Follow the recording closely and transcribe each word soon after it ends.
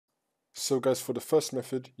So guys, for the first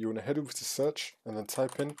method, you want to head over to search and then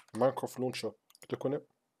type in Minecraft Launcher. Click on it.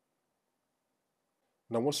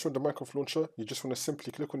 Now once you're on the Minecraft Launcher, you just want to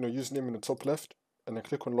simply click on your username in the top left and then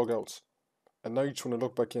click on Logout. And now you just want to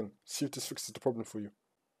log back in, see if this fixes the problem for you.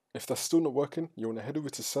 If that's still not working, you want to head over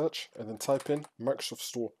to search and then type in Microsoft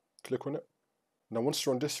Store. Click on it. Now once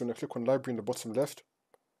you're on this, you want to click on Library in the bottom left,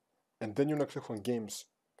 and then you want to click on Games.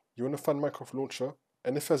 You want to find Minecraft Launcher,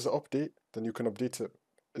 and if there's an update, then you can update it.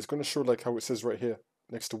 It's going to show like how it says right here,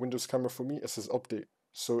 next to Windows Camera for me, it says update.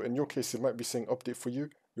 So in your case, it might be saying update for you.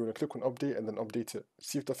 You want to click on update and then update it.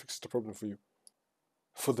 See if that fixes the problem for you.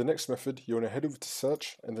 For the next method, you want to head over to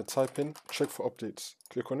search and then type in check for updates.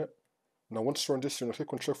 Click on it. Now once you're on this, you want to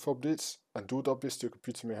click on check for updates and do the updates your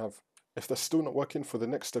computer may have. If that's still not working, for the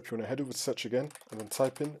next step, you want to head over to search again and then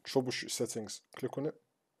type in troubleshoot settings. Click on it.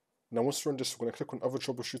 Now once you're on this, we're going to click on other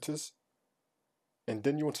troubleshooters, and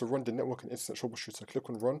then you want to run the network and internet troubleshooter. Click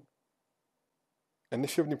on run. And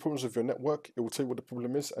if you have any problems with your network, it will tell you what the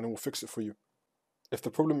problem is and it will fix it for you. If the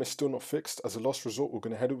problem is still not fixed, as a last resort, we're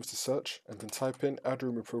going to head over to search and then type in add or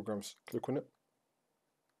remove programs. Click on it.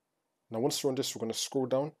 Now once you're on this, we're going to scroll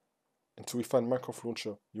down until we find Minecraft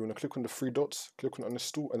Launcher. You want to click on the three dots, click on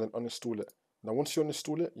uninstall and then uninstall it. Now once you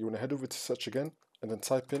uninstall it, you want to head over to search again and then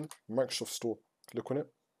type in Microsoft Store. Click on it.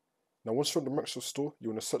 Now once you're on the Microsoft Store, you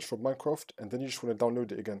want to search for Minecraft and then you just want to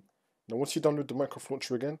download it again. Now once you download the Minecraft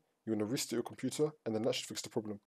Launcher again, you want to restart your computer and then that should fix the problem.